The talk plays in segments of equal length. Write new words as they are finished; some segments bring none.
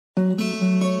Geist.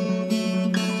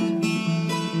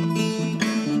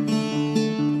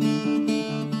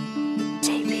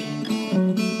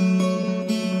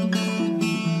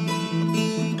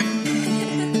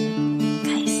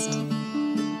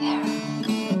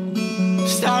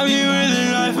 Stab me with a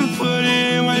knife and put it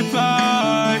in my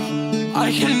back.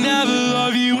 I can never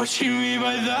love you, what you mean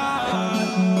by that?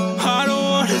 I don't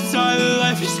wanna die, the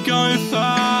life is going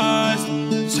fast.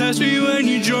 Text me when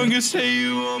you're drunk and say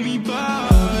you want me back.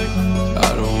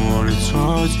 I don't wanna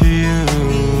talk to you.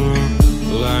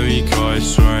 Let me go, I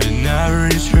swear I never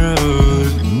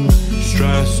intrude.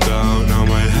 Stressed out, now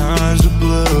my hands are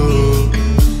blue.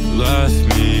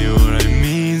 Left me what I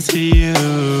mean to you.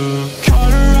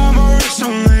 Caught around my wrist,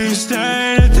 I'm laying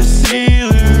staring at the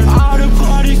ceiling. Out of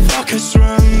body, fuck, I swear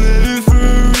I'm living for a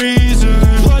reason.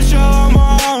 Bloodshot on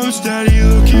my arms, steady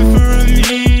looking for a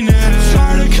meaning.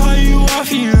 Trying to cut you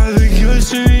off, you never good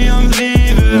to me, I'm leaving.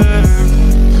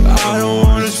 I don't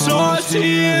wanna talk to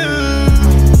you.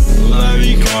 Let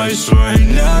me go, I swear I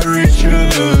never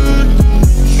intrude.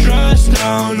 Stressed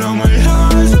out, now my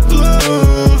hands are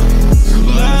blue.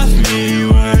 Left me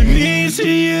what I mean to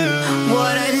you.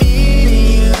 What I mean to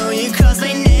you, you cross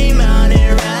my name out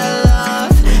in red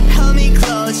love. Held me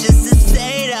close just to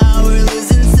say that we're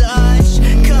losing touch.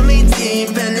 Cut me deep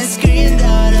and then screamed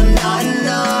out I'm not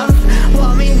enough.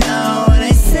 Want me now when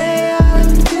I say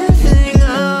I'm giving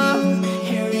up.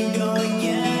 Here we go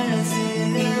again, I sit in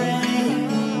the rain.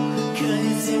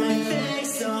 Couldn't see my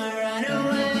face, so I ran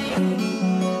away.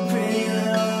 Pretty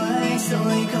little legs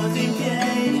only caused me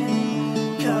pain.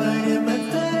 Covered in my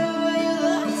blood, all your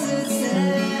loves and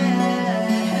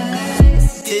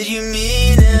taste. Did you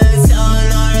mean it?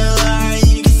 Telling all the lies,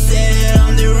 you can say that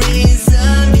I'm the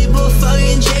reason. People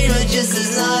fucking change, but just as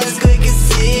not as quick as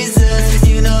seasons.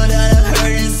 You know that I've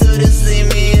heard it, so just leave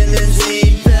me in the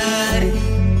deep end.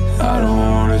 I don't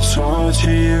wanna talk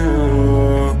to you.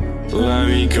 Let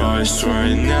me go, I swear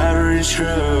I never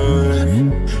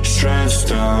intrude.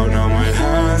 Stressed out, now my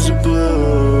hands are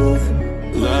blue.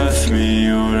 Left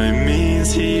me what I mean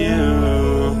to you.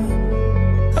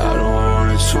 I don't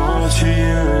wanna talk to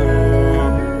you.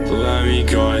 Let me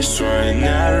go, I swear I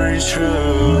never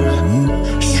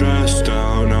intrude. Stressed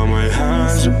out, now my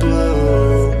hands are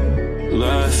blue.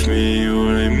 Left me